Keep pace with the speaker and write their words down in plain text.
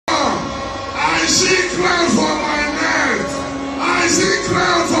see crown for my neck. I see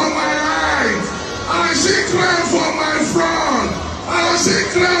crown for my eyes. I see crown for my front. I see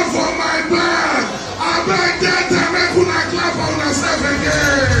crown for my back. I beg that time I could not clap on myself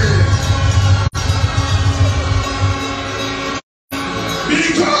again.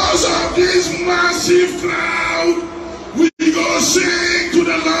 Because of this massive crowd, we go sing to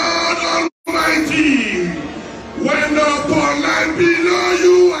the Lord Almighty. When upon land below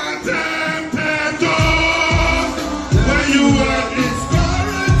you are tempted to, when you are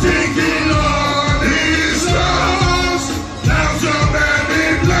discouraged, thinking on His cross, now so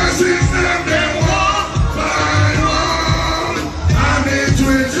many blessings and they one by one, and it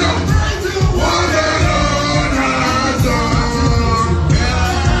will surprise you what the Lord has done.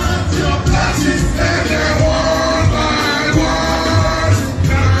 Count your blessings and they one by one.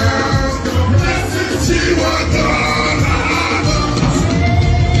 Count your blessings, see what God.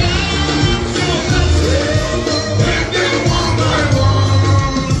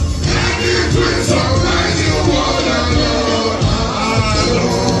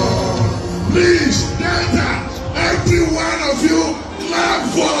 Please, Delta, every one of you, clap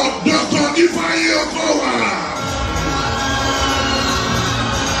for Dr. Umuahia.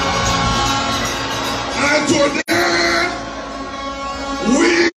 And today,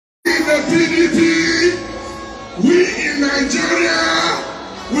 we in the PDP, we in Nigeria,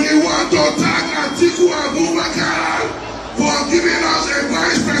 we want to thank AtikuGate for giving us a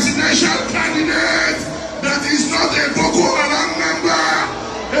vice presidential candidate that is not a Boko Haram member.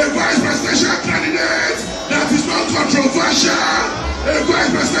 A vice presidential candidate that is not controversial, a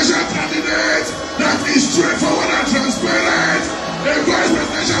vice presidential candidate that is straightforward and transparent, a vice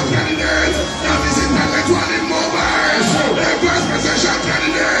presidential candidate that is intellectually mobile, a vice presidential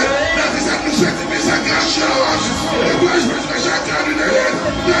candidate that is administratively sagacious, a vice presidential candidate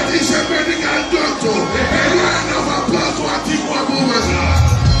that is a medical doctor. A round of applause to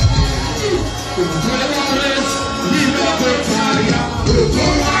AtikuGate.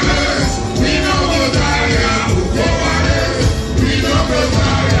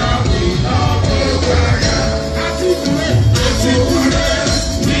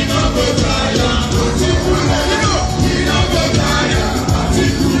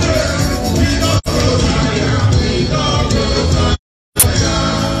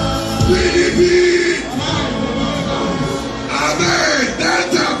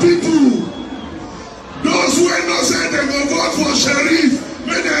 For Sheriff,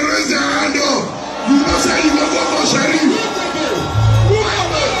 may they raise their hand up. You know say you will go for Sheriff.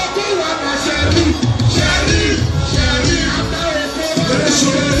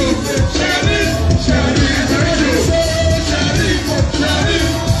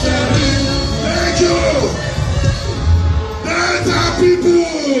 Thank you. Delta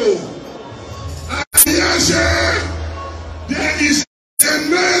people. There is a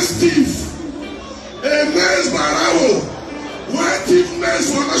mess thief, a mess barao. When Chief Mess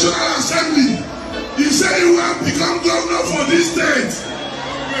for National Assembly, he said he will become governor for this state.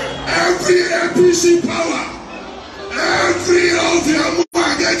 Every APC power, every of your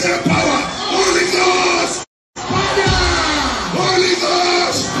Umuahia power, Holy Ghost, power, Holy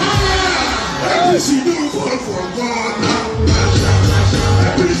Ghost, power. APC don't fall for God.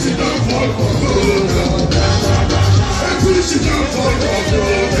 APC don't fall for God. APC don't fall for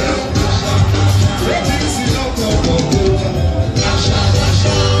God. APC don't fall for God.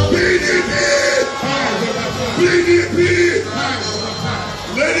 PDP.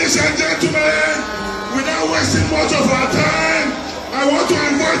 Ladies and gentlemen, without wasting much of our time, I want to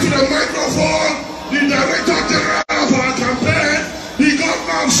invite to the microphone the Director General of our campaign, the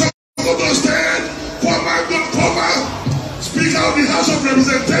Governor of Sokoto State, former Speaker of the House of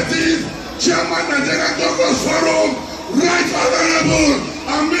Representatives, Chairman Nigerian Governors Forum, Right Honorable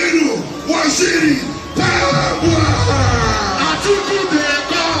Aminu Waziri Tawabua.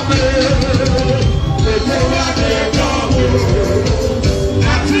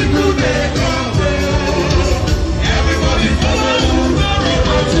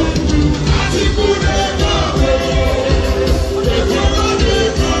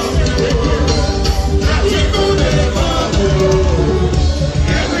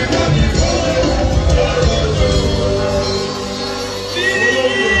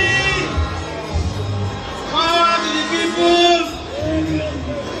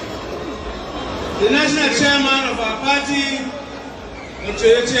 The national chairman of our party,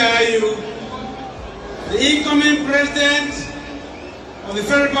 the incoming president of the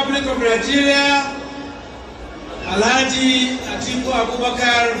Federal Republic of Nigeria, Alhaji Atiku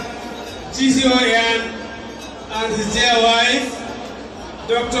Abubakar, GCON, and his dear wife,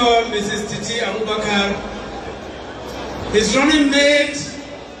 Dr. Mrs. Titi Abubakar, his running mate,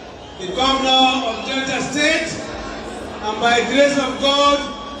 the governor of Delta State, and by the grace of God,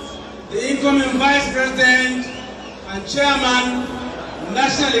 the incoming vice president and chairman of the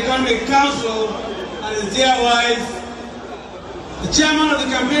National Economic Council and his dear wife, the chairman of the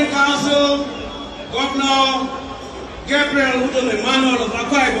campaign council, Governor Gabriel Udom Emmanuel of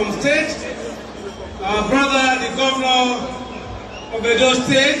Akwa Ibom State, our brother, the governor of Edo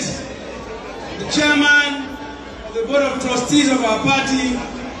State, the chairman of the board of trustees of our party,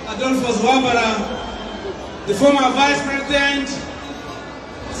 Adolphus Wabara, the former vice president,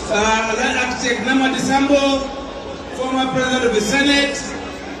 Architect Nama Disambo, former president of the Senate,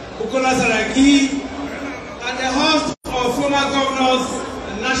 Bukola Saraki, and a host of former governors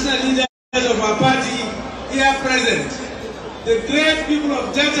and national leaders of our party here present. The great people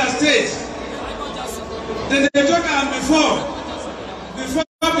of Delta State. Then they talk before,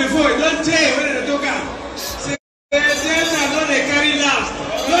 don't tell when they talk. Say, Delta not they carry last.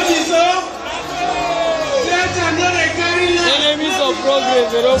 Don't you so? Delta not they carry last. Enemies of progress,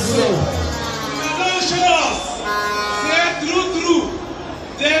 they don't know. Don't show us. Say true.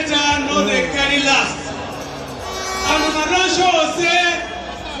 Delta not they carry last. And when I don't show us, say,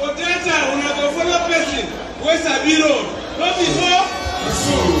 for Delta, when I go follow person, where's Abia Road? Don't be so?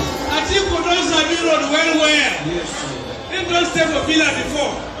 Atiku don't Abia Road well. Yes. They don't stay for Villa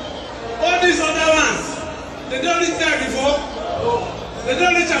before. All these other ones, they don't reach there before. They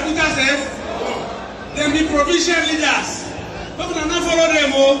don't reach Abuja safe. They be provincial leaders. But we not follow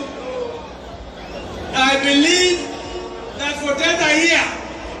them all. I believe that for Delta here,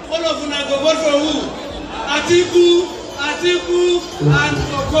 all of them go vote for who? Atiku and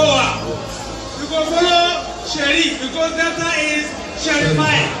Okowa. You go follow Sheriff because Delta is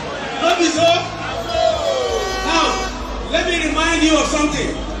Sherified. Not be so? Now, let me remind you of something.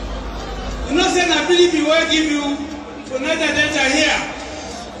 You know, say that PDP will give you for Niger Delta here,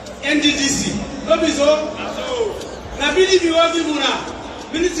 NDDC. Not be so? Now PDP will give you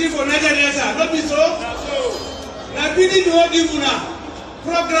Ministry for Niger Delta. Not be so? Now PDP will give you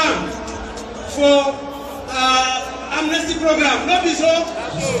program for amnesty program. Not be so?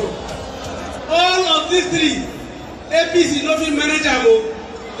 All of these three, APC not be manageable.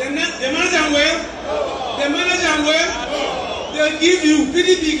 They manage them well. They manage them well. They give you,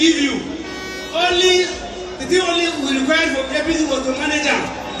 PDP give you. The thing only we require for APC was to manage them.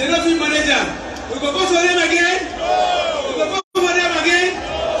 They don't be manage them. We go for them again.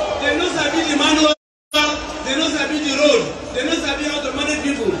 They know sabi the manual. They know sabi the road. They know sabi how to manage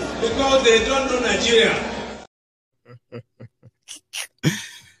people because they don't know Nigeria.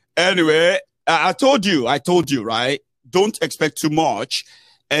 Anyway, I told you, right? Don't expect too much.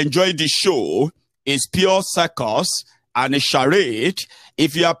 Enjoy the show. It's pure circus and a charade.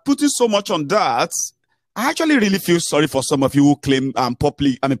 If you are putting so much on that, I actually really feel sorry for some of you who claim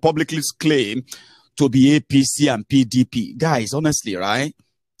publicly claim to be APC and PDP. Guys, honestly, right?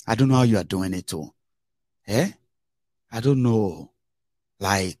 I don't know how you are doing it too. I don't know.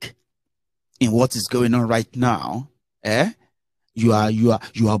 Like, in what is going on right now, you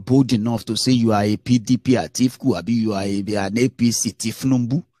are bold enough to say you are a PDP Atiku, abi you are an APC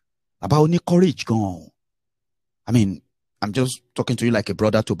Tinubu. About only courage gone. I mean, I'm just talking to you like a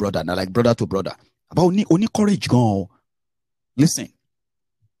brother to brother, not like brother to brother. About only courage gone. Listen,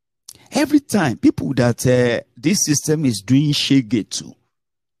 every time people that this system is doing shege to,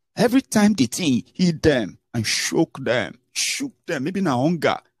 every time the thing hit them and shook them, maybe na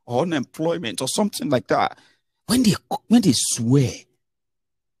hunger or unemployment or something like that. When they swear,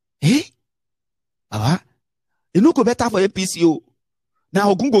 you know go better for APC.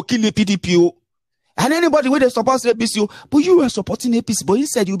 Now go kill the PDP. And anybody where they support APC, but you are supporting APC, but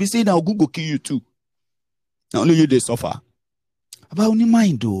instead you'll be saying now go kill you too. Now only you they suffer. About only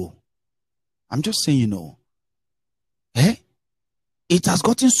mind though. I'm just saying, you know. It has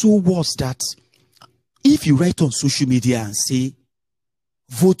gotten so worse that if you write on social media and say,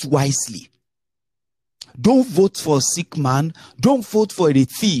 vote wisely. Don't vote for a sick man. Don't vote for a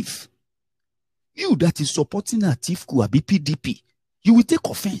thief. You that is supporting Atiku, PDP, you will take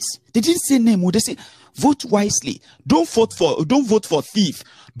offense. They didn't say name. They say vote wisely. Don't vote for thief.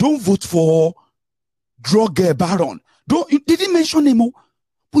 Don't vote for drug baron. They didn't mention name.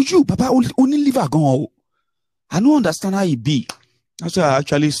 But you, Papa, only leave a gun. I don't understand how it be. That's why I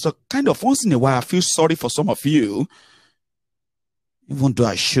actually kind of once in a while I feel sorry for some of you, even though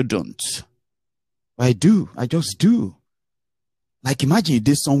I shouldn't. I do. I just do. Like imagine you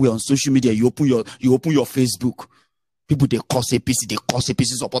did somewhere on social media, you open your Facebook. People they cause APC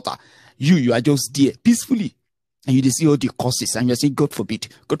supporter. You are just there peacefully. And you see all the courses, and you're saying, God forbid,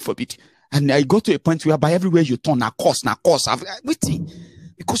 God forbid. And I got to a point where by everywhere you turn, na course. Waiting.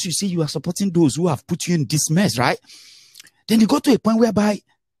 Because you see, you are supporting those who have put you in this mess, right? Then you go to a point whereby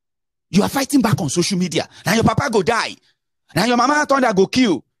you are fighting back on social media. Now your papa go die. Now your mama turn that go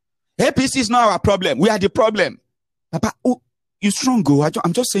kill. APC is not our problem. We are the problem. Papa, oh, you strong, go.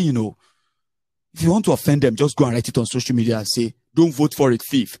 I'm just saying, if you want to offend them, just go and write it on social media and say, don't vote for a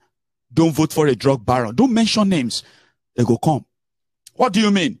thief. Don't vote for a drug baron. Don't mention names. They go come. What do you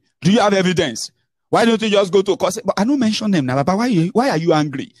mean? Do you have evidence? Why don't you just go to court? But I don't mention them now. But why are you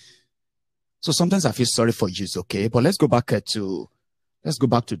angry? So sometimes I feel sorry for you, okay? But let's go back to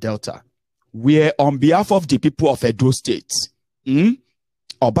Delta. Where on behalf of the people of Edo State,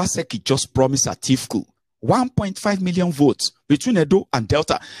 Obaseki just promised Atiku 1.5 million votes between Edo and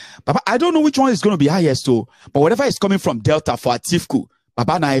Delta. Baba, I don't know which one is going to be highest, but whatever is coming from Delta for Atiku,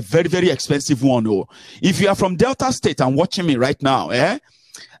 Baba, now a very, very expensive one. If you are from Delta State and watching me right now,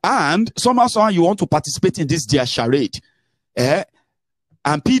 and somehow you want to participate in this dear charade, and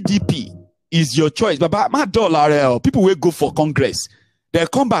PDP is your choice. Baba, my dollar, people will go for Congress. They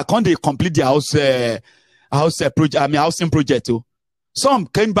come back and they complete their housing project. Some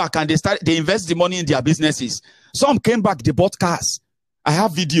came back and they invest the money in their businesses. Some came back, they bought cars. I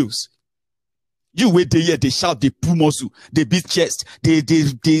have videos. You wait there, they shout, they pull muscle, they beat chest, you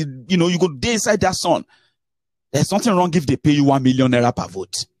go there inside that sun. There's nothing wrong if they pay you 1 million naira per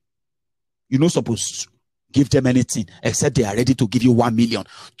vote. You're not supposed to give them anything except they are ready to give you 1 million.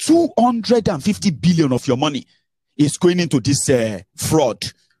 250 billion of your money is going into this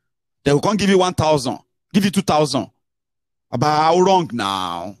fraud. They will come give you 1,000, give you 2,000. But how wrong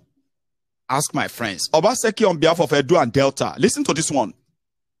now? Ask my friends. Obaseki on behalf of Edo and Delta. Listen to this one.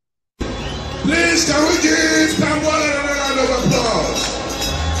 Please, can we give them one round of applause?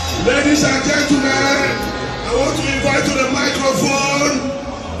 Ladies and gentlemen, I want to invite to the microphone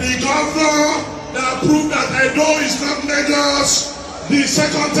the governor that proved that Edo is not Lagos, the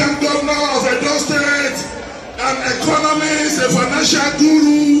second-term governor of Edo State, an economist, a financial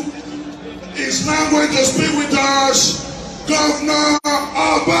guru, is now going to speak with us, Governor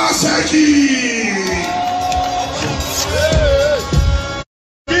Obaseki.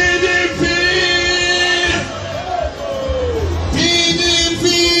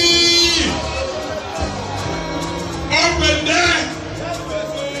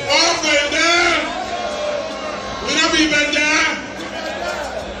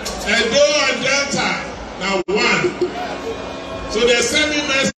 Edo and Delta now one. So they send me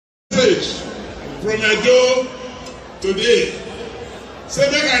message from Edo today. Say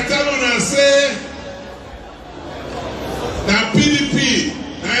make I tell them and say now PDP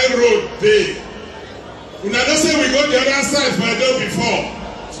na road day. Una don't say we go the other side for Edo before.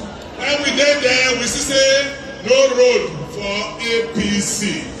 When we did there, we see say no road for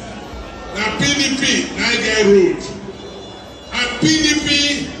APC. Now PDP na get road. And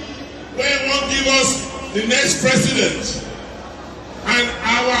PDP, when won't give us the next president, and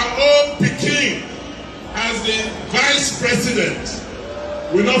our own Peking as the vice president,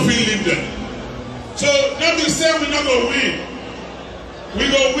 we not feel leave them. So not be say we not go win. We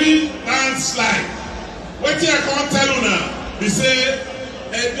go win landslide. What I can't tell you now, we say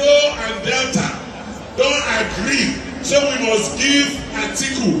Edo and Delta don't agree. So we must give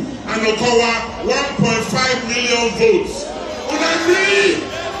Atiku and Okowa 1.5 million votes. On agree.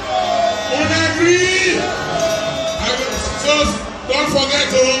 So don't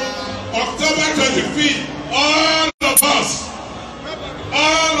forget, October 25th, all of us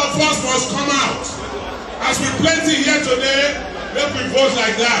must come out. As we plenty here today, let me vote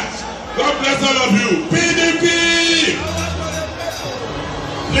like that. God bless all of you. PDP!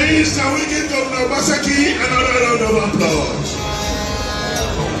 Please, can we give Governor Obaseki another round of applause?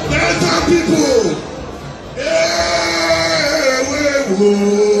 Delta people!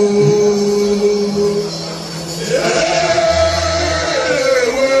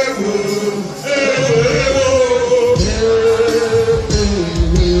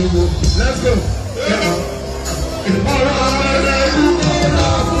 Let's go.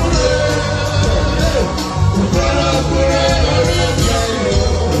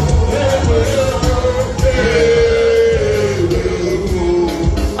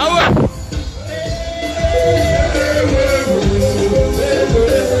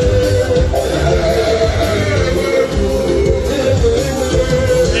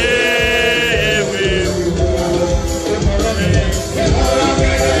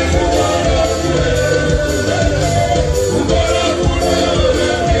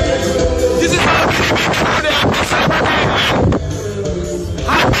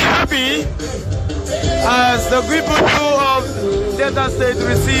 The people of Delta State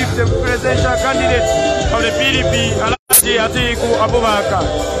received the presidential candidate of the PDP,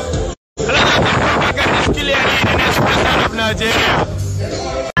 AtikuGate. Is clearly the next president of Nigeria.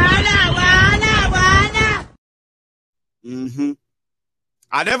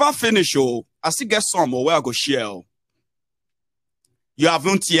 I never finish. Oh, I still get some where I go share. You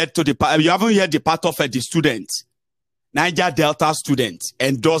haven't heard the part of the student, Niger Delta student,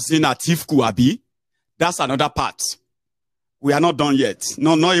 endorsing Atiku Abi. That's another part. We are not done yet.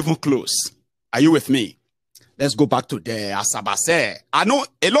 No, not even close. Are you with me? Let's go back to the Asaba. I know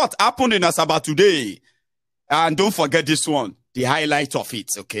a lot happened in Asaba today. And don't forget this one, the highlight of it,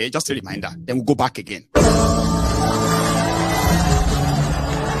 okay? Just a reminder. Then we'll go back again.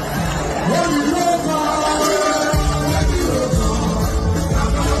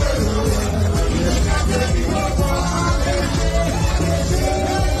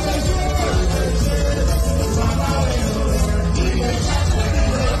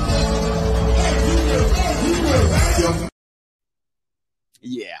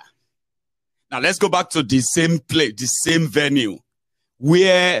 Yeah. Now let's go back to the same place, the same venue,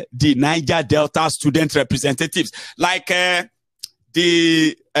 where the Niger Delta student representatives, like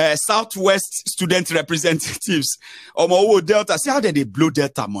the Southwest student representatives, Delta, see how they blow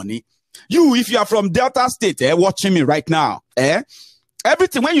Delta money. You, if you are from Delta State, watching me right now,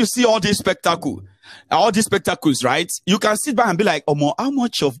 everything, when you see all these spectacles, right, you can sit back and be like, how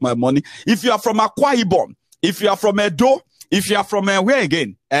much of my money? If you are from Akwa Ibom, if you are from Edo, if you are from where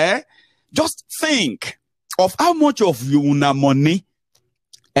again, just think of how much of your money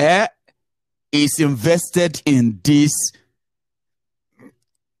is invested in this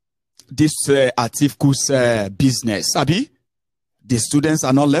Atiku's business. Abi, the students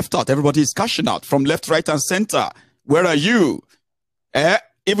are not left out. Everybody is cashing out from left, right, and center. Where are you?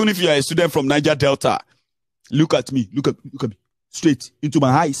 Even if you are a student from Niger Delta, look at me, look at me, straight into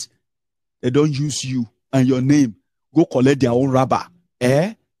my eyes. They don't use you and your name. Go collect their own rubber,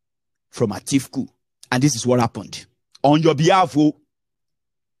 from Atiku. And this is what happened. On your behalf, we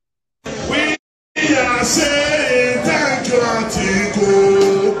are saying thank you,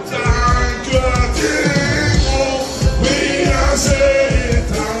 Atiku. Thank you, Atiku. We are saying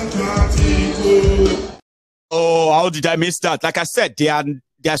thank you, Atiku. Oh, how did I miss that? Like I said,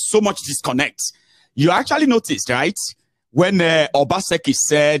 there's so much disconnect. You actually noticed, right? When Obaseki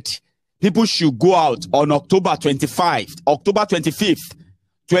said people should go out on October 25th,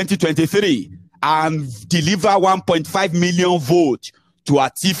 2023, and deliver 1.5 million votes to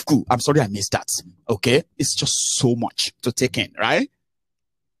Atiku. I'm sorry I missed that. Okay? It's just so much to take in, right?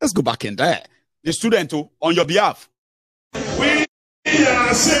 Let's go back in there. The student, on your behalf. We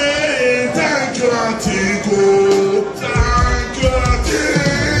are saying thank you, Atiku. Thank you,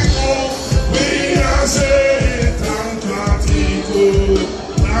 Atiku. We are saying thank you, Atiku.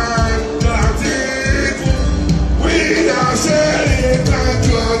 Thank you, Atiku. We are saying thank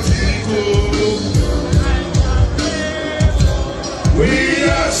you, Atiku. We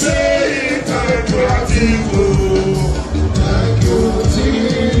are saying thank you, Atiku. Thank you,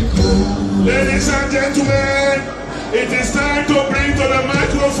 Atiku. Ladies and gentlemen, it is time to bring to the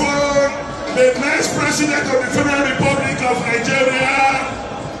microphone the next president of the Federal Republic of Nigeria.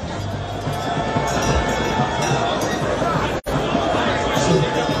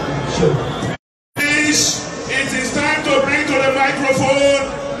 Please, it is time to bring to the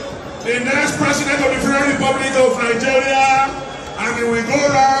microphone the next president of the Federal Republic of Nigeria, and we will go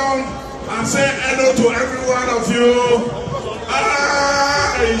around and say hello to every one of you.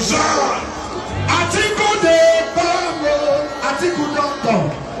 Jean. Atiku dey come, Atiku don come,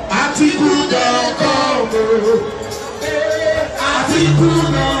 Atiku don come, Atiku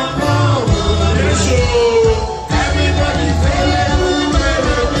don come. Yes, so everybody follow me.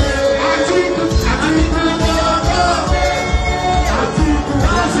 Atiku don come,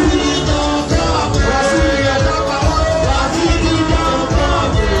 Atiku don come, Atiku don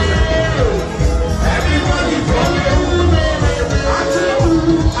come. Everybody follow me. Atiku don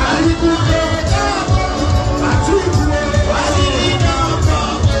come.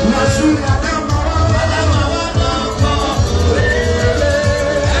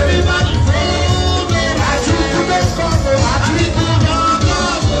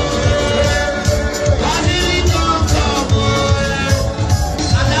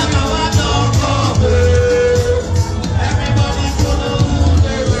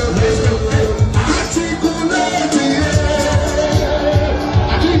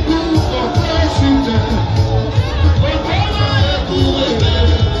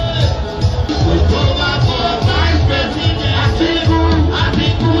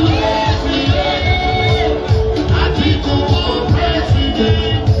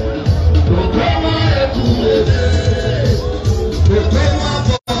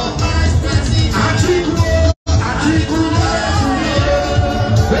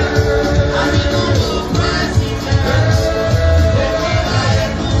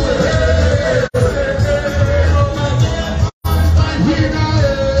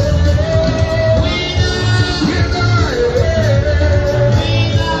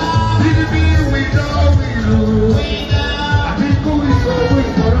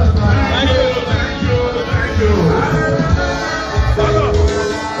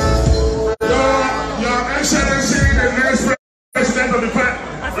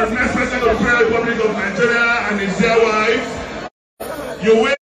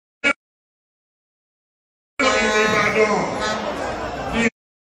 Ibadan.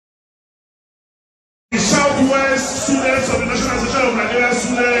 The Southwest students of the National Association of Nigerian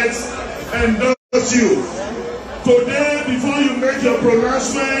Students endorse you. Today, before you make your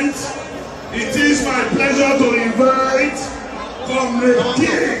pronouncement, it is my pleasure to invite Comrade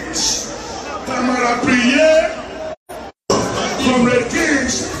Kings Tamara Priye. Comrade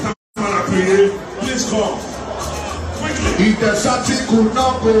Kings Tamara Priye, please come. Quickly. If the Sati could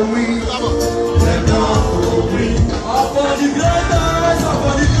not go we, then not go we. Upon the greatest,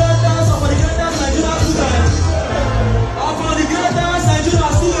 upon the greatest, upon the greatest Nigerian students. Upon the greatest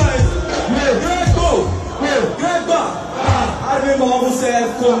Nigerian students. Great go, great back. I remember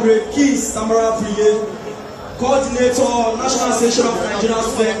myself, Comrade Kings Tamara Priye, Coordinator, National Association of Nigerian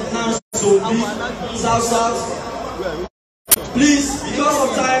Students, NAMSOB, South. Please, because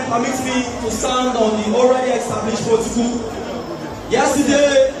of time, permit me to stand on the already established protocol.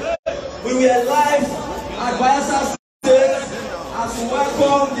 Yesterday, we were live at Bayelsa State as we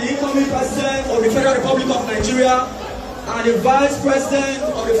welcome the incoming President of the Federal Republic of Nigeria and the Vice President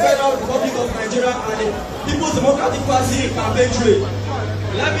of the Federal Republic of Nigeria and the People's Democratic Party campaign trail.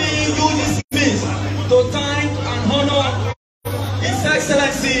 Let me use this means to thank and honor His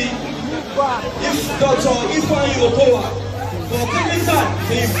Excellency Dr. Ifeanyi Okowa for taking time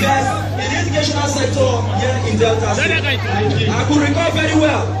to invest in the educational sector here in Delta State. I could recall very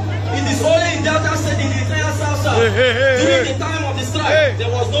well, it is only in Delta State, in the entire South, during the time of the strike, there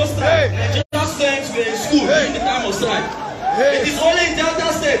was no strike. Nigerian students were in school during the time of strike. It is only in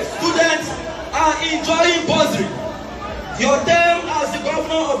Delta State, students are enjoying bursary. Your term as the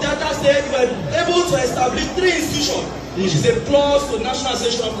governor of Delta State, you were able to establish 3 institutions, which is a plus to National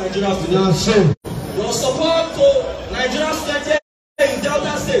Association of Nigerian Students. Your support to Nigerian students in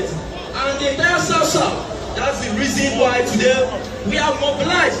Delta State and the entire South. That's the reason why today we have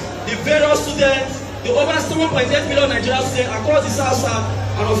mobilized the various students, the over 7.8 million Nigerian students across the South,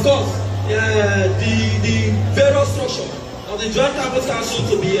 and of course, the various structure of the Joint Campus Council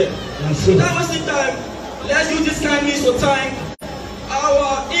to be here. Without wasting time, let's use this kind means to thank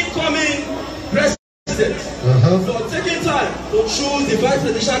our incoming president for taking time to choose the vice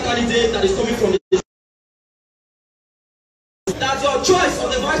presidential candidate that is coming from the that your choice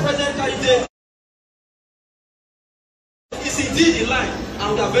of the vice president candidate is indeed in line,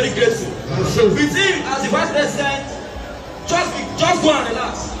 and we are very grateful. With him as the vice president, just go and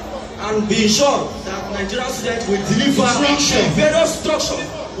relax and be sure that Nigerian students will deliver various structure,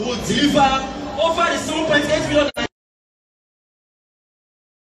 will deliver over the 7.8 million.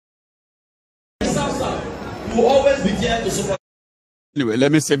 Will always be there to support. Anyway,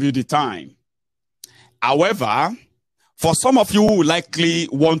 let me save you the time. However, for some of you who likely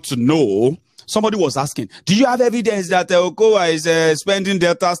want to know, somebody was asking, do you have evidence that Okowa is spending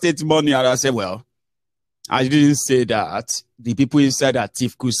Delta State money? And I said, well, I didn't say that. The people inside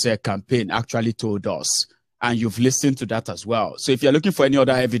AtikuGate's campaign actually told us. And you've listened to that as well. So if you're looking for any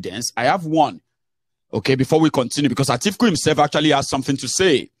other evidence, I have one. Okay, before we continue, because AtikuGate himself actually has something to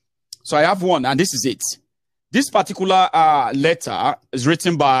say. So I have one, and this is it. This particular letter is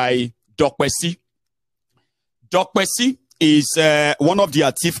written by Dokwesi. Dokwesi is one of the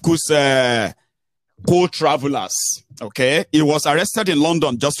AtikuGate's co-travelers. Okay, he was arrested in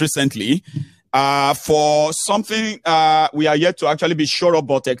London just recently for something we are yet to actually be sure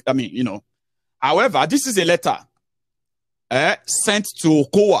about. I mean, you know. However, this is a letter sent to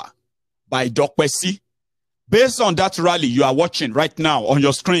Okowa by Dokwesi. Based on that rally you are watching right now on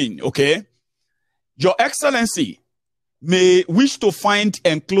your screen, okay? Your Excellency may wish to find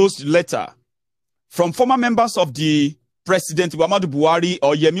enclosed letter from former members of the President Muhammadu Buhari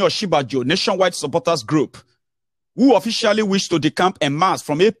or Yemi Oshibajo nationwide supporters group who officially wish to decamp en masse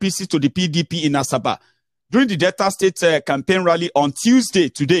from APC to the PDP in Asaba during the Delta State campaign rally on Tuesday,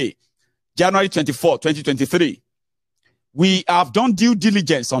 today, January 24, 2023. We have done due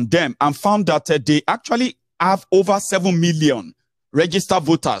diligence on them and found that they actually have over 7 million registered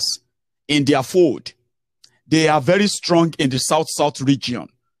voters in their fold. They are very strong in the South-South region.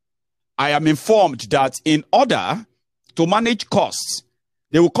 I am informed that in order to manage costs,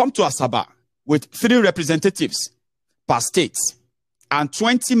 they will come to Asaba with 3 representatives per state and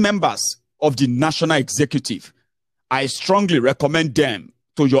 20 members of the national executive. I strongly recommend them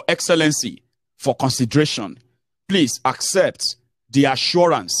to Your Excellency for consideration. Please accept the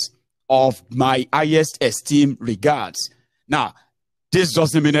assurance of my highest esteem regards. Now, this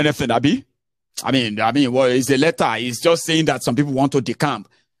doesn't mean anything, Abi. I mean, well, it's a letter. It's just saying that some people want to decamp.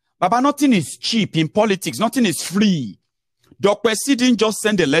 But nothing is cheap in politics. Nothing is free. Dokwesi didn't just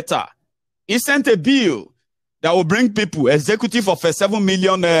send a letter. He sent a bill that will bring people, executive of 7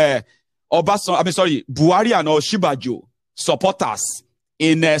 million Buhari and Osinbajo supporters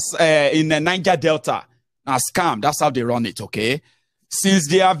in the Niger Delta. A scam. That's how they run it, okay? Since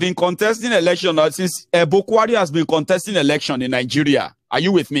they have been contesting election, since Buhari has been contesting election in Nigeria, are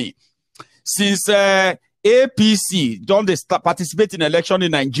you with me? Since APC don't they participate in election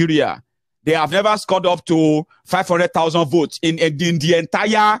in Nigeria, they have never scored up to 500,000 votes in the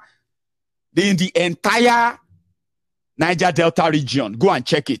entire Niger Delta region. Go and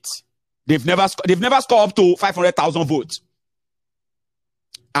check it. They've never scored up to 500,000 votes.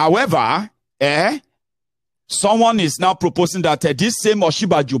 However, someone is now proposing that this same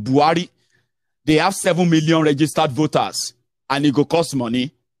Osinbajo Buhari, they have 7 million registered voters, and it will cost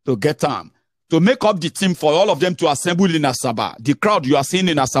money to get them. To make up the team for all of them to assemble in Asaba. The crowd you are seeing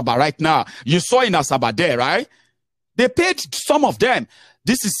in Asaba right now, you saw in Asaba there, right? They paid some of them.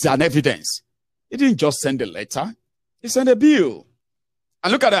 This is an evidence. He didn't just send a letter. He sent a bill.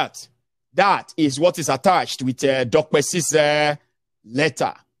 And look at that. That is what is attached with Dokpesi's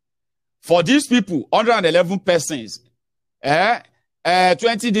letter. For these people, 111 persons,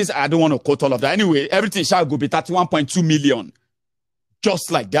 20 days, I don't want to quote all of that. Anyway, everything shall go be 31.2 million.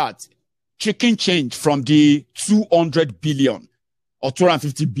 Just like that. Chicken change from the 200 billion or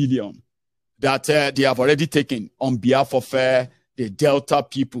 250 billion that they have already taken on behalf of the Delta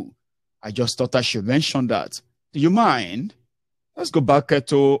people. I just thought I should mention that. Do you mind? Let's go back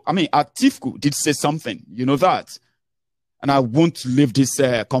to, Atiku did say something. You know that. And I won't leave this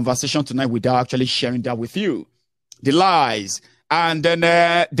conversation tonight without actually sharing that with you. The lies. And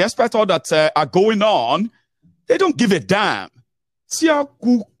then, despite all that are going on, they don't give a damn. See how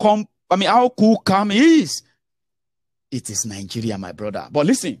how cool calm is. It is Nigeria, my brother. But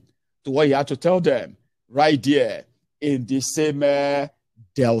listen to what you had to tell them right there in the same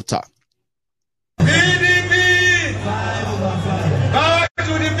Delta. PDP! Power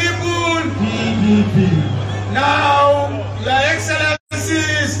to the people! PDP! Now, Your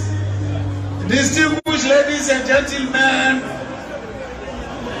Excellencies, distinguished ladies and gentlemen,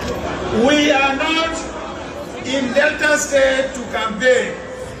 we are not in Delta State to campaign.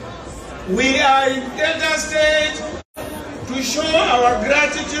 We are in Delta State to show our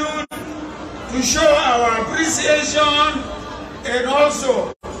gratitude, to show our appreciation, and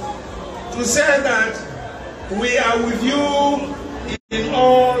also to say that we are with you in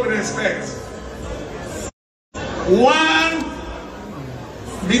all respects. One,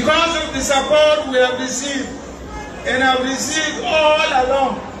 because of the support we have received, and have received all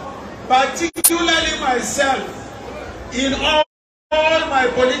along, particularly myself, in all my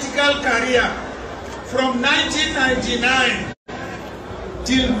political career, from 1999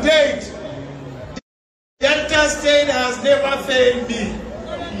 till date, Delta State has never failed me.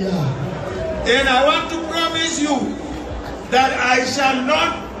 And I want to promise you that I shall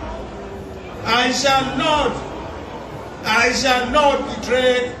not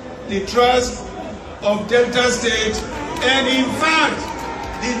betray the trust of Delta State, and in fact,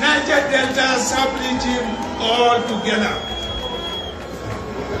 the Niger Delta sub-region all together.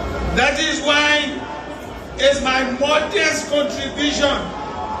 That is why, as my modest contribution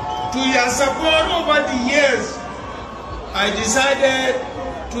to your support over the years, I decided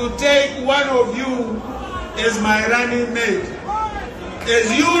to take one of you as my running mate.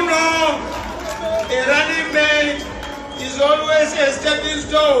 As you know, a running mate is always a stepping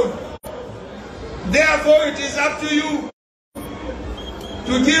stone. Therefore, it is up to you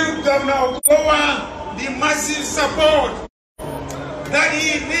to give Governor Okowa the massive support that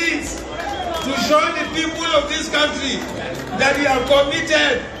he needs to show the people of this country that you are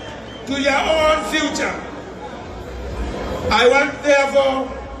committed to your own future. I want, therefore,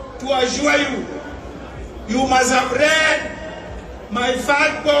 to assure you, you must have read my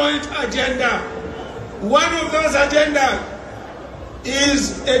 5-point agenda. One of those agendas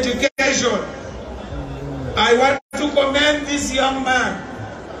is education. I want to commend this young man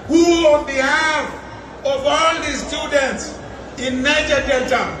who, on behalf of all the students in Niger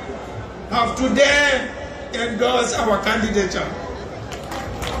Delta, have today endorsed our candidature.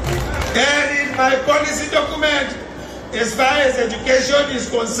 And in my policy document, as far as education is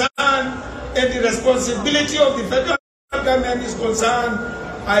concerned and the responsibility of the federal government is concerned,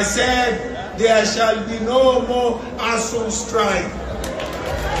 I said there shall be no more ASU strike.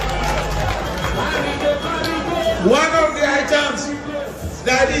 One of the items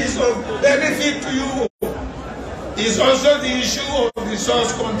that is of benefit to you is also the issue of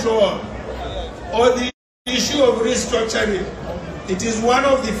resource control or the issue of restructuring. It is one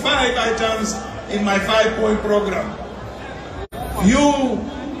of the 5 items in my 5-point program. You,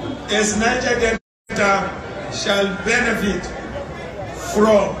 as Niger Delta, shall benefit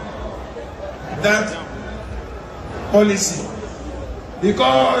from that policy,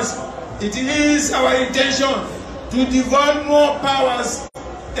 because it is our intention to devote more powers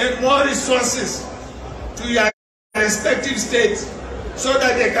and more resources to your respective states so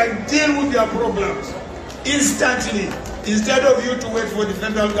that they can deal with their problems instantly, instead of you to wait for the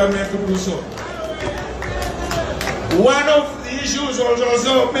federal government to do so. One of the issues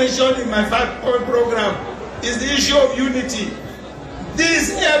also mentioned in my 5-point program is the issue of unity.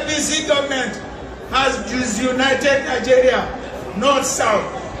 This APC government has disunited Nigeria, North-South,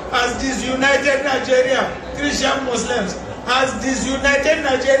 has disunited Nigeria, Christian Muslims, has disunited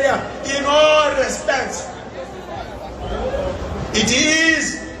Nigeria in all respects. It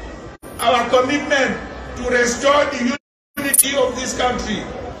is our commitment to restore the unity of this country.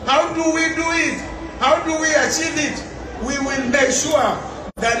 How do we do it? How do we achieve it? We will make sure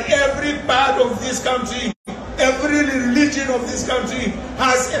that every part of this country, every religion of this country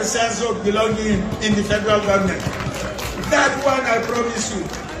has a sense of belonging in the federal government. That one I promise you.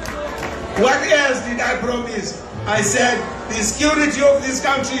 What else did I promise? I said the security of this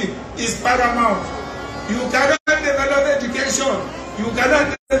country is paramount. You cannot develop education, you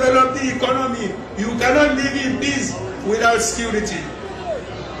cannot develop the economy, you cannot live in peace without security.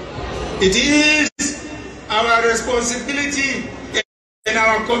 It is our responsibility and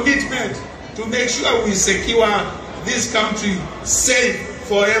our commitment to make sure we secure this country safe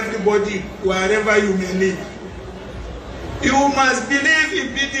for everybody, wherever you may live. You must believe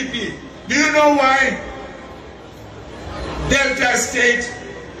in PDP. Do you know why? Delta State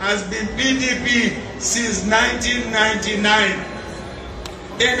has been PDP since 1999.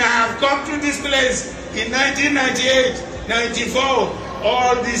 And I have come to this place in 1998, 94,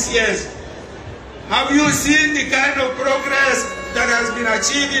 all these years. Have you seen the kind of progress that has been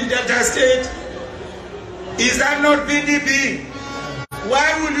achieved in Delta State? Is that not PDP?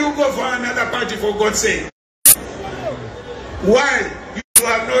 Why will you go for another party, for God's sake? Why? You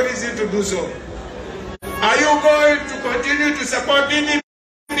have no reason to do so. Are you going to continue to support PDP?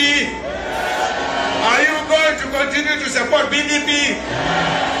 Are you going to continue to support PDP?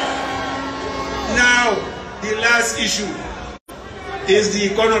 Now, the last issue is the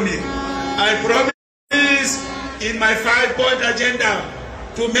economy. I promise in my 5-point agenda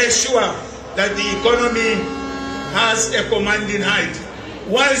to make sure that the economy has a commanding height.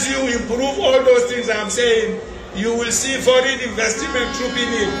 Once you improve all those things I'm saying, you will see foreign investment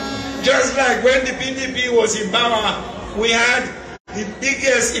trooping in. Just like when the PDP was in power, we had the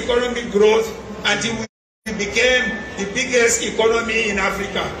biggest economic growth until we became the biggest economy in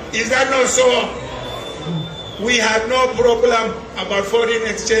Africa. Is that not so? We had no problem about foreign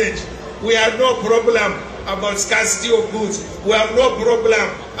exchange. We have no problem about scarcity of goods. We have no problem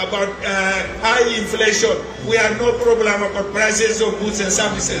about high inflation. We have no problem about prices of goods and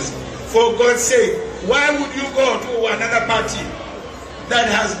services. For God's sake, why would you go to another party that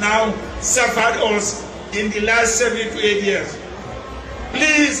has now suffered us in the last 7 to 8 years?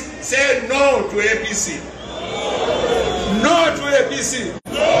 Please say no to APC. No to APC.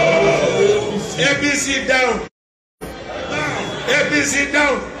 APC down. APC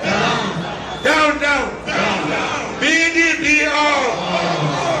down. Down, down. PDP all.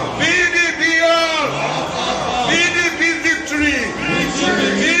 PDP all. PDP victory.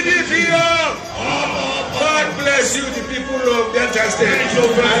 PDP all. God bless you, the people of Delta State.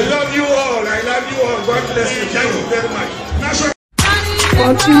 I love you all. I love you all. God bless you. Thank you very much.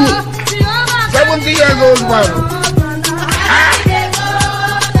 Continue. 70 years old man.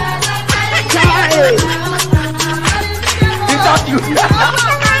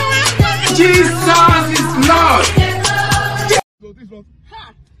 Jesus is Lord.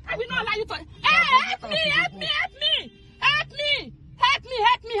 I will not allow you to. Help me, help me, help me, help me, help me,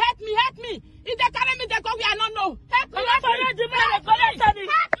 help me, help me, help me. If they carry me, they go, we are not know. Help me, help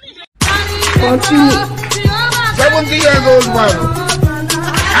me. Continue. 70 years old man.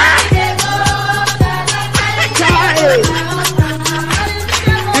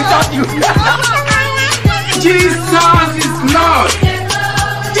 Jesus is Lord.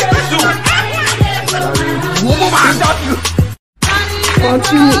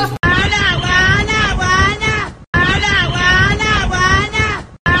 Continue.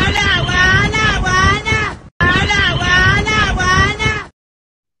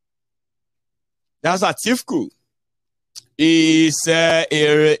 That's Atiku. He's a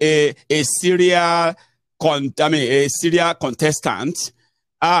Syria contestant,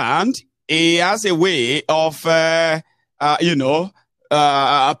 and he has a way of playing.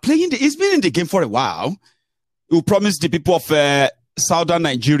 He's been in the game for a while. He promised the people of southern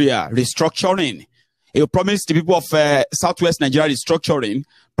Nigeria restructuring. He promised the people of Southwest Nigeria restructuring,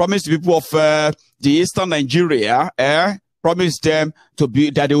 promised the people of the Eastern Nigeria, promised them to be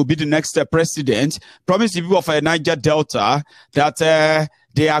that they will be the next president, promised the people of Niger Delta that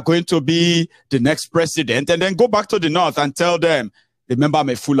they are going to be the next president, and then go back to the north and tell them, remember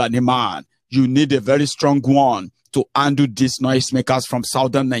me, Fulani man, you need a very strong one to handle these noisemakers from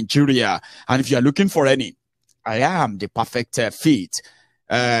southern Nigeria. And if you are looking for any, I am the perfect fit.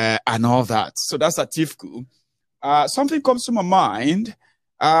 And all that. So that's Atiku. Something comes to my mind,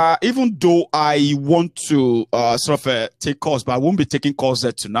 even though I want to take calls, but I won't be taking calls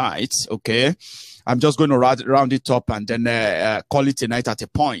tonight, okay? I'm just going to round it up and then call it a night at a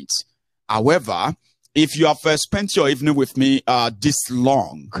point. However, if you have spent your evening with me this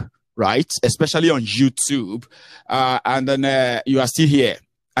long, right, especially on YouTube, and then you are still here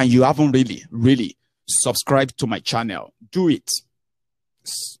and you haven't really subscribed to my channel, do it.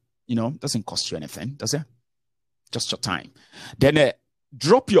 You know, doesn't cost you anything, does it? Just your time. Then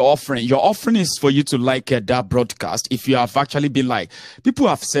drop your offering. Your offering is for you to like that broadcast. If you have actually been like, people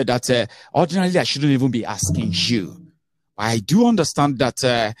have said that ordinarily I shouldn't even be asking you. I do understand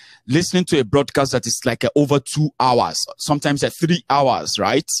that listening to a broadcast that is like over 2 hours, sometimes 3 hours,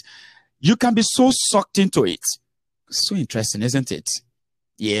 right? You can be so sucked into it. So interesting, isn't it?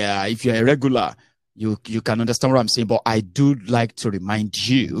 Yeah, if you're a regular, you can understand what I'm saying, but I do like to remind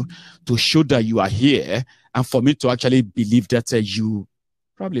you to show that you are here and for me to actually believe that you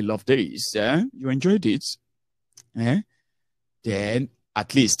probably love this, you enjoyed it, then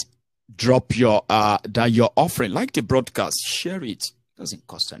at least drop your offering, like the broadcast, share it. Doesn't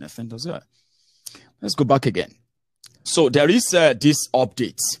cost anything, does it? Let's go back again. So there is this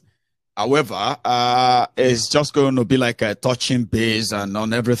update. However, it's just going to be like a touching base and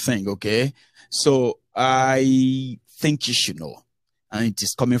on everything, okay? So I think you should know, and it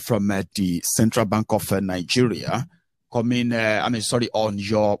is coming from the Central Bank of Nigeria, coming, on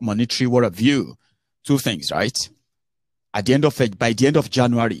your monetary world view. Two things, right? At the end of by the end of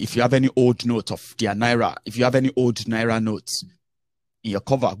January, if you have any old note of their Naira, if you have any old Naira notes in your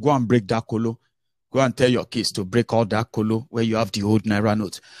cover, go and break that colo. Go and tell your kids to break all that colo where you have the old Naira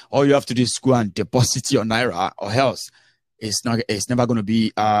note. All you have to do is go and deposit your Naira, or else it's never going to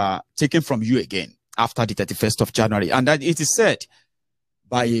be taken from you again after the 31st of January. And that it is said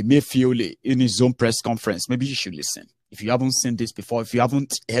by Mayfiole in his own press conference. Maybe you should listen. If you haven't seen this before, if you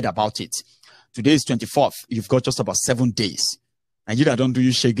haven't heard about it, today is 24th. You've got just about 7 days. Nigeria don't do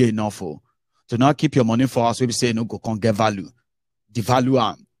you shege enough to now keep your money for us. We say no go can't get value. Devalue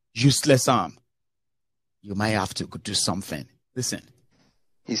arm, useless arm. You might have to do something. Listen.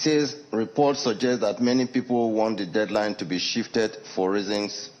 He says reports suggest that many people want the deadline to be shifted for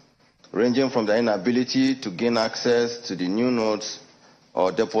reasons ranging from their inability to gain access to the new notes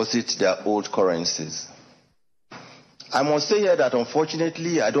or deposit their old currencies. I must say here that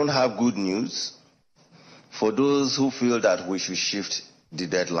unfortunately I don't have good news for those who feel that we should shift the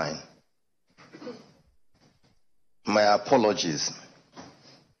deadline. My apologies.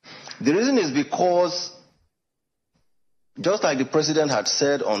 The reason is because, just like the president had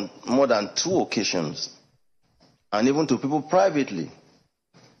said on more than 2 occasions, and even to people privately,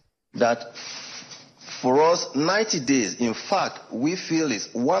 that for us 90 days, in fact, we feel is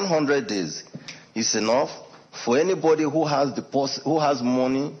 100 days is enough for anybody who has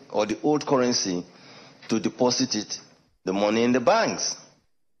money or the old currency to deposit it, the money in the banks.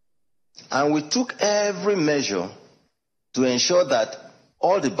 And we took every measure to ensure that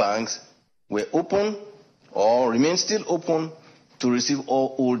all the banks were open or remain still open to receive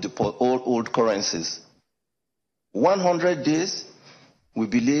all old currencies. 100 days, we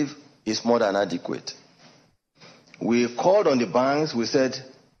believe, is more than adequate. We called on the banks. We said,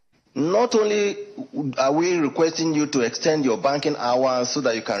 not only are we requesting you to extend your banking hours so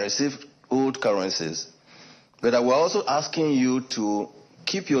that you can receive old currencies, but we're also asking you to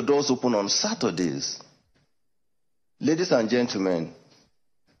keep your doors open on Saturdays. Ladies and gentlemen,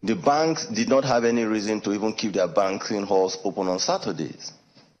 the banks did not have any reason to even keep their banking halls open on Saturdays.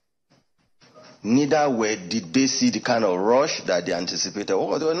 Neither did they see the kind of rush that they anticipated.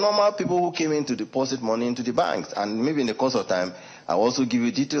 Oh, there were normal people who came in to deposit money into the banks. And maybe in the course of time, I'll also give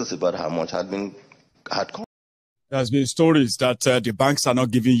you details about how much had come. There's been stories that the banks are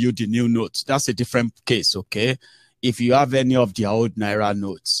not giving you the new notes. That's a different case, okay? If you have any of the old Naira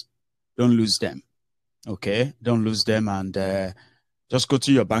notes, don't lose them, okay? Don't lose them, and just go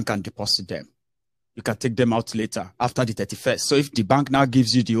to your bank and deposit them. You can take them out later after the 31st. So if the bank now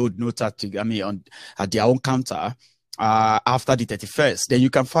gives you the old note at their own counter after the 31st, then you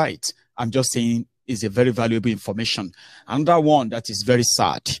can fight. I'm just saying it's a very valuable information. Another one that is very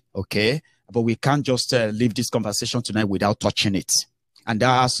sad, okay? but we can't just leave this conversation tonight without touching it. And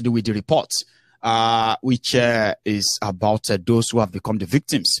that has to do with the report, which is about those who have become the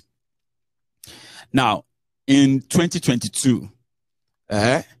victims. Now, in 2022,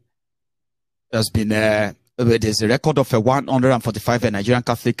 there's a record of 145 Nigerian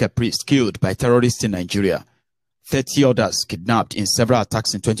Catholic priests killed by terrorists in Nigeria. 30 others kidnapped in several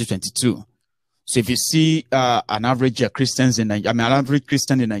attacks in 2022. So if you see an average Christian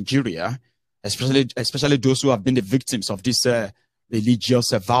in Nigeria, especially those who have been the victims of this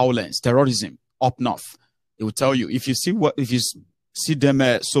religious violence, terrorism up north, they will tell you, if you see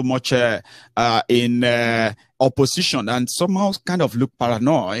them so much in opposition and somehow kind of look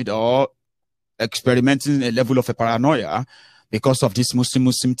paranoid or experimenting a level of a paranoia because of this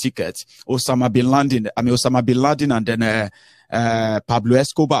Muslim ticket, Osama bin Laden and then Pablo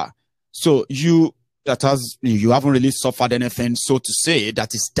Escobar. So you haven't really suffered anything, so to say,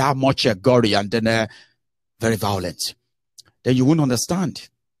 that is that much gory and then very violent. Then you won't understand.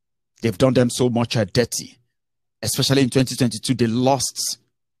 They've done them so much dirty. Especially in 2022, they lost.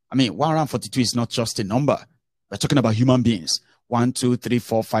 142 is not just a number. We're talking about human beings. 1, 2, 3,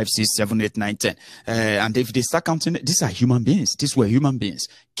 4, 5, 6, 7, 8, 9, 10. And if they start counting, these are human beings. These were human beings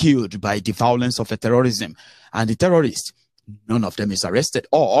killed by the violence of a terrorism. And the terrorists, none of them is arrested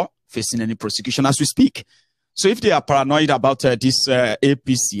or facing any prosecution as we speak. So if they are paranoid about this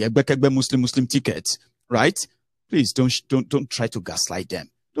APC, Muslim ticket, right? Please don't try to gaslight them.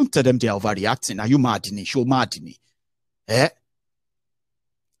 Don't tell them they are overreacting. Are you mad? Show mad.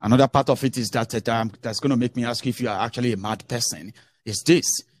 Another part of it is that that's going to make me ask you if you are actually a mad person. Is this?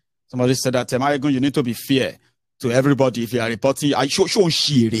 Somebody said that, you need to be fair to everybody if you are reporting.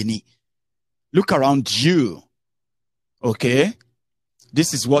 Look around you. Okay?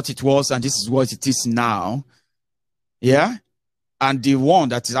 This is what it was and this is what it is now. Yeah? And the one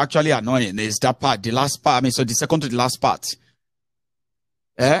that is actually annoying is that part, the last part. So the second to the last part.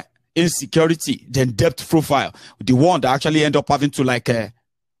 Insecurity, then debt profile. The one that actually end up having to like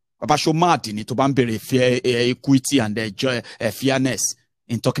equity and fairness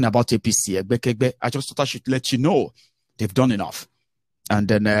in talking about APC. I just thought I should let you know they've done enough. And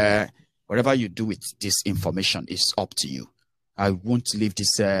then whatever you do with this information is up to you. I won't leave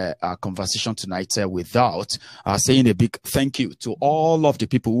this conversation tonight without saying a big thank you to all of the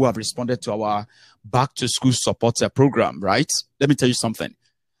people who have responded to our back to school support program, right? Let me tell you something.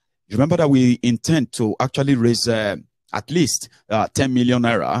 Remember that we intend to actually raise at least 10 million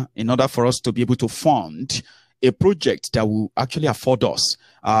naira in order for us to be able to fund a project that will actually afford us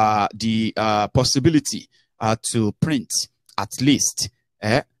the possibility to print at least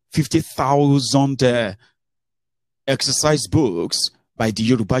 50,000 exercise books by the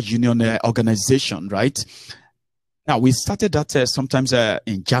Yoruba Union organization, right? Now, we started that sometimes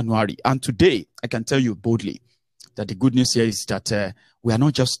in January. And today, I can tell you boldly that the good news here is that we are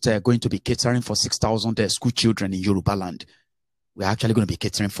not just going to be catering for 6,000 school children in Yoruba land. We're actually going to be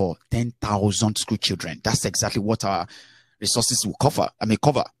catering for 10,000 school children. That's exactly what our resources will cover.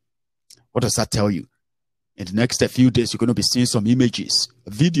 What does that tell you? In the next few days, you're going to be seeing some images,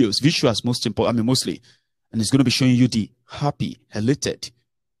 videos, visuals, mostly. And it's going to be showing you the happy, elated,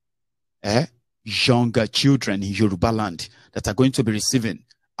 younger children in Yoruba land that are going to be receiving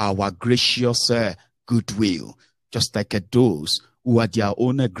our gracious goodwill, just like those who are their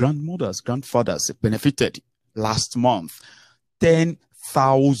own grandmothers, grandfathers benefited last month.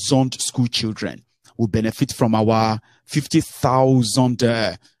 10,000 school children will benefit from our 50,000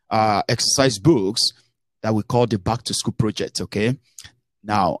 exercise books that we call the Back to School Project, okay?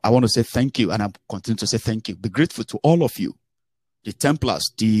 Now, I want to say thank you, and I'm continuing to say thank you. Be grateful to all of you, the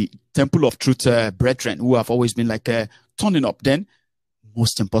Templars, the Temple of Truth brethren, who have always been like turning up. Then,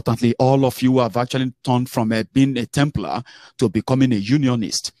 most importantly, all of you have actually turned from being a Templar to becoming a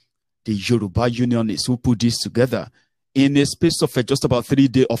unionist, the Yoruba unionist who put this together. In a space of just about 3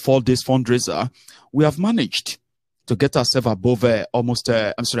 days or 4 days fundraiser, we have managed to get ourselves above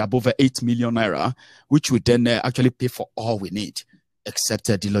above 8 million naira, which would then actually pay for all we need, except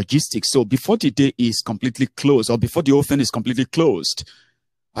the logistics. So before the day is completely closed, or before the whole thing is completely closed,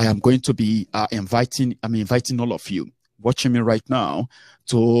 I am going to be inviting all of you watching me right now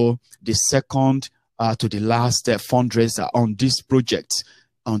to the second to the last fundraiser on this project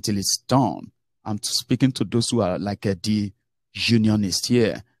until it's done. I'm speaking to those who are like the unionists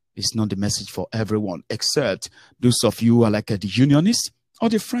here. It's not the message for everyone, except those of you who are like the unionists or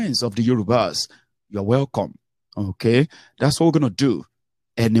the friends of the Yorubas. You're welcome. Okay, that's what we're going to do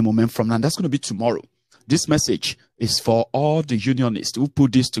any moment from now. That's going to be tomorrow. This message is for all the unionists who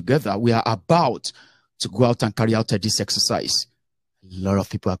put this together. We are about to go out and carry out this exercise. A lot of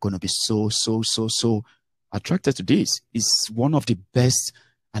people are going to be so attracted to this. It's one of the best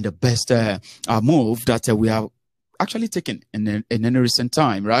and the best move that we have actually taken in any recent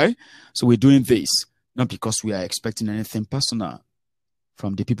time, right? So we're doing this not because we are expecting anything personal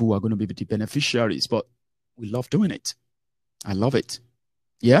from the people who are going to be the beneficiaries, but we love doing it. I love it.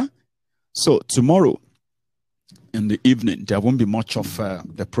 Yeah? So tomorrow in the evening, there won't be much of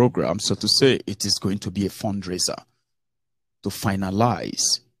the program. So to say, it is going to be a fundraiser to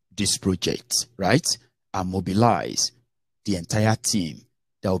finalize this project, right? And mobilize the entire team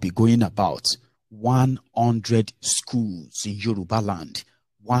that will be going about 100 schools in Yoruba land.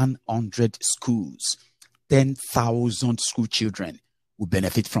 100 schools. 10,000 school children will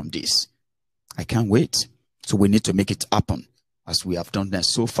benefit from this. I can't wait. So we need to make it happen as we have done that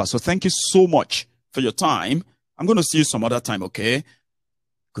so far. So thank you so much for your time. I'm going to see you some other time, okay?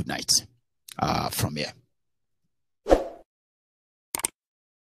 Good night from here.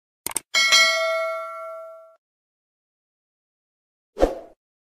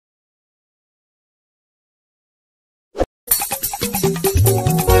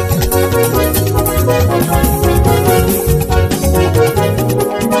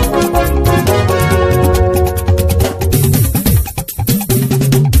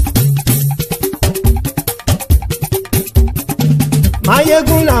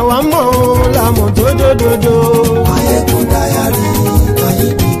 Mayegun làwa mọ̀ làmọ̀ tó dòdòdò. Mayegun dayari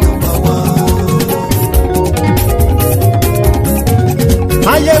Mayebi number one.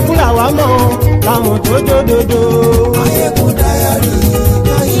 Mayegun làwa mọ̀ làmọ̀ tó dòdòdò. Mayegun dayari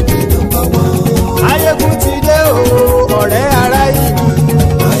Mayebi number one. Mayegun ti dé o ọ̀rẹ́ ara yìí.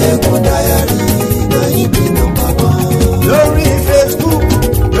 Mayegun dayari Mayebi number one. Lórí Facebook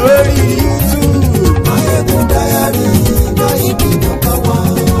lórí YouTube. Mayegun dayari Mayebi number one.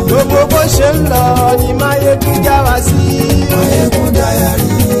 Gbogbo bó ṣe ń lọ ni Mayegun já wa sí. Mayegun dayari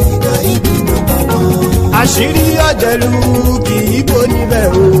Mayebi number one. Àṣírí ọ̀jẹ̀lú kì í bò níbẹ̀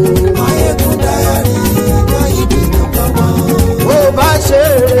o. Mayegun dayari Mayebi number one. Bó bá ṣe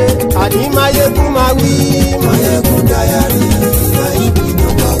eré àní Mayegun máa wí. Mayegun dayari Mayebi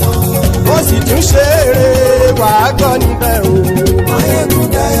number one. Ó sì tún ṣe eré wàá gbọ́ níbẹ̀ o. Mayegun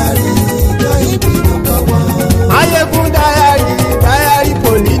dayari Mayebi number one. Mayegun dayari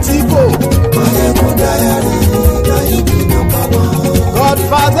politico. Mayegun dayari Mayebi number one.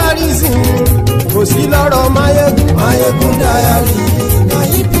 Godfatherism kò sí lọ́rọ̀ Mayegun. Mayegun dayari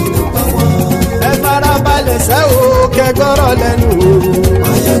Mayebi number one. Ẹ farabalẹ̀ sẹ́ o kẹgbọ́rọ̀ lẹ́nu o.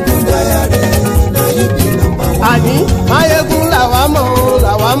 Mayegun dayari Mayebi number one. Àní Mayegun làwa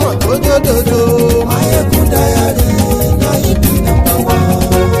mọ̀ tó dòdòdò. Mayegun dayari Mayebi number one.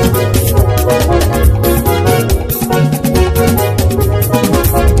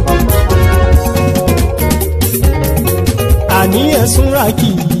 Àní ẹ̀sùn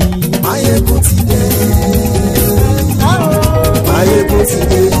ràkì. Mayegun ti dé. Mayegun ti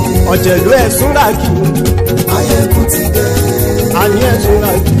dé. Ọ̀jẹ̀lú ẹ̀sùn ràkì. Mayegun ti dé. Àní ẹ̀sùn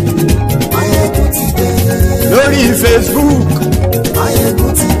ràkì. Mayegun ti dé. Lórí Facebook.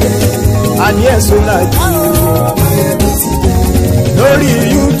 Mayegun ti dé. Àní ẹ̀sùn ràkì. Mayegun ti dé. Lórí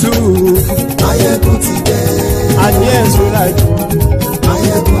YouTube. Mayegun ti dé. Àní ẹ̀sùn ràkì.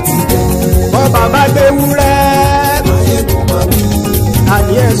 Mayegun ti dé. Bọ́ bàbá gbé wúrẹ́.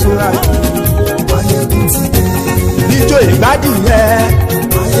 Àní ẹ̀sùn rà yìí. Mayegun ti dé. Ijó ìgbádìí yẹ.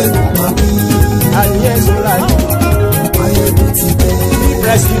 Mayegun máa bí. Àní ẹ̀sùn rà yìí. Mayegun ti dé. Bí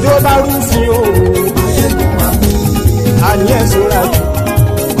pẹ̀sìdó bá rúfin o. Mayegun máa bí. Àní ẹ̀sùn rà yìí.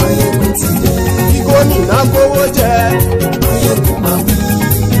 Mayegun ti dé. Bí gómìnà gbówó jẹ. Mayegun máa bí.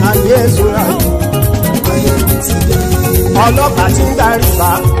 Àní ẹ̀sùn rà yìí. Mayegun ti dé. Ọlọ́pàá ti ń darí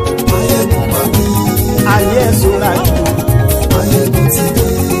bá. Mayegun máa bí. Àní ẹ̀sùn rà yìí. Mayegun ti dé.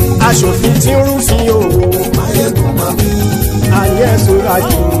 Aṣòfin tí ń rúfin o. Mayegun máa bí. Àní ẹ̀sùn rà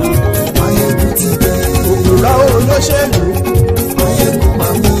yìí. Mayegun ti dé. Òpùrọ́ olóṣèlú. Mayegun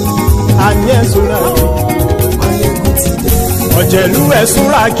máa bí. Àní ẹ̀sùn rà yìí. Mayegun ti dé. Ọ̀jẹ̀lú ẹ̀sùn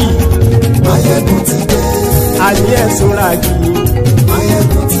rà kì. Mayegun ti dé. Àní ẹ̀sùn rà kì.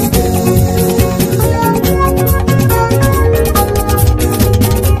 Mayegun ti dé.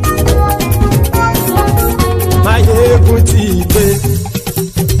 Mayegun ti dé.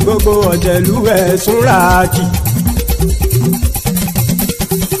 Gbogbo ọ̀jẹ̀lú ẹ̀sùn ràkì.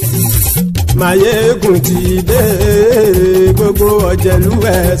 Mayegun ti dé. Gbogbo ọ̀jẹ̀lú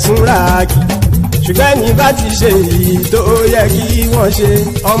ẹ̀sùn ràkì. Ṣùgbọ́n ní bá ti ṣe èyí tó yẹ kí wọ́n ṣe.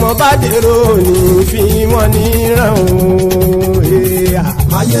 Ọmọ bá dèrò ní fi wọ́n níran o.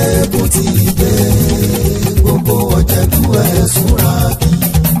 Mayegun ti dé. Gbogbo ọ̀jẹ̀lú ẹ̀sùn ràkì.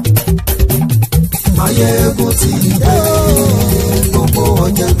 Mayegun ti dé. gbogbo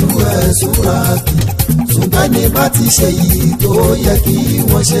ọ̀jẹ̀lú ẹ̀ súra kì ṣùgbọ́n ní bá ti ṣe yìí tó yẹ kí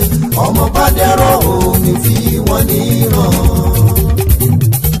wọ́n ṣe ọmọ bá dẹ́rọ̀ òní fi wọ́n níran.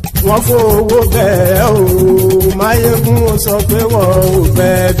 wọ́n fowó bẹ́ẹ̀ o Máyégún ó sọ pé wọ́n ò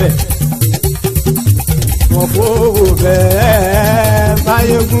bẹ́ẹ̀ wọ́n fowó bẹ́ẹ̀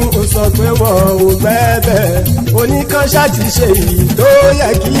Máyégún ó sọ pé wọ́n ò bẹ́ẹ̀ oníkanṣá ti ṣe èyí tó yẹ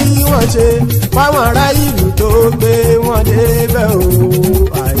kí wọ́n ṣe fáwọn ará ìlú tó gbé wọn débẹ̀ o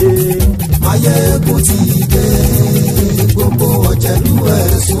àyè. Máyégún ti dé gbogbo ọ̀jẹ̀lú ẹ̀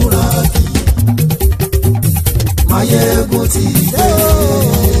súra kì Máyégún ti dé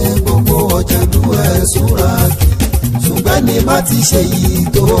gbogbo ọ̀jẹ̀lú ẹ̀ súra kì ṣùgbọ́n ní bá ti ṣe yìí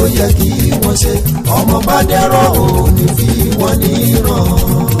tó yẹ kí wọ́n ṣe ọmọ bá dẹ́rọ̀ òní fi wọ́n níran.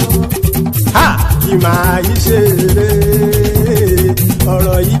 ha kì máa yí ṣe eré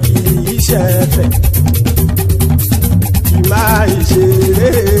ọ̀rọ̀ yìí kì í ṣe ẹ̀fẹ̀ kì máa yí ṣe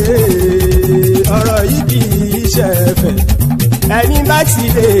eré ọ̀rọ̀ yìí kì í ṣe ẹ̀fẹ̀ ẹni bá ti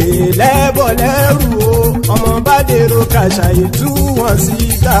lè lẹ́bọ̀ lẹ́rù o ọmọ bá dèrò kàṣàyè tú wọn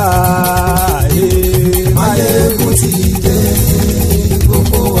síta. Máyégún ti dé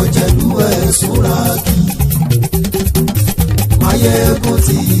gbogbo ọ̀jẹ̀lú ẹ̀ súra kì Máyégún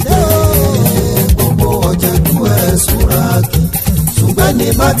ti dé gbogbo ọ̀jẹ̀lú ẹ̀ súra kì ṣùgbọ́n ní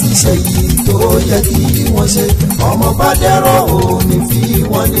bá ti ṣe yìí tó yẹ kí wọ́n ṣe ọmọ bá dẹ́rọ̀ òní fi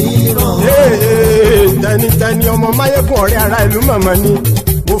wọ́n níran. tẹnitẹni ọmọ Máyégún ọ̀rẹ́ ara ìlú mọ̀mọ́ ni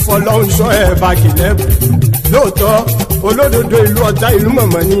mo fọlọ́hún sọ ẹ̀ báàgì lẹ́bù lóòótọ́ olódodo ìlú ọ̀tá ìlú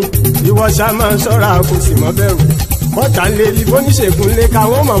mọ̀mọ́ ni ìwọ ṣá máa ń ṣọ́ra kò sì mọ́ bẹ̀rù bọ́tà ń lè rí bóníṣègùn lé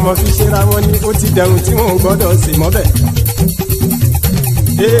káwọn mọ̀mọ́ fi ṣera wọn ni ó ti dẹrùn tí wọn ò gbọ́dọ̀ sì mọ́ bẹ̀.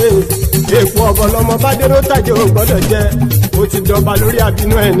 èèpo ọ̀bọ lọmọ bá dérò tàjẹ́ ò gbọ́dọ̀ jẹ́ ó ti dọba lórí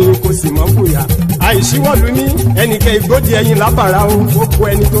àbínú ẹni kò sì mọ́ bùyà àìsíwọ́lú ní ẹnìkẹ́ ìgbódì ẹyin lábàrá o ó kó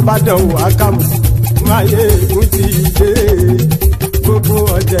ẹni tó bá dán o ákàmù. Máyégún ti dé gbogbo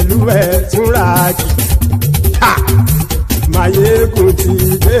ọ̀jẹ̀lú ẹ̀ túnra kì Máyégún ti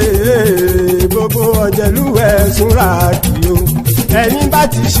dé gbogbo ọ̀jẹ̀lú ẹ̀ túnra kì o ẹ̀yin bá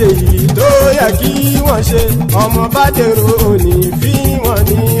ti ṣe yìí tó yẹ kí wọ́n ṣe ọmọ bá dèrò òní fi wọ́n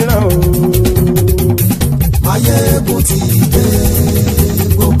níran o. Máyégún ti dé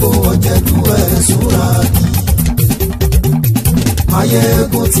gbogbo ọ̀jẹ̀lú ẹ̀ súra kì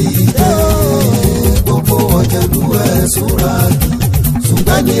Máyégún ti dé gbogbo ọ̀jẹ̀lú ẹ̀ súra kì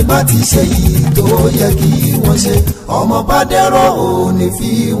ṣùgbọ́n ní bá ti ṣe yìí tó yẹ kí wọ́n ṣe ọmọ bá dẹ́rọ̀ òní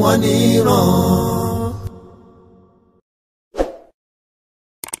fi wọ́n níran.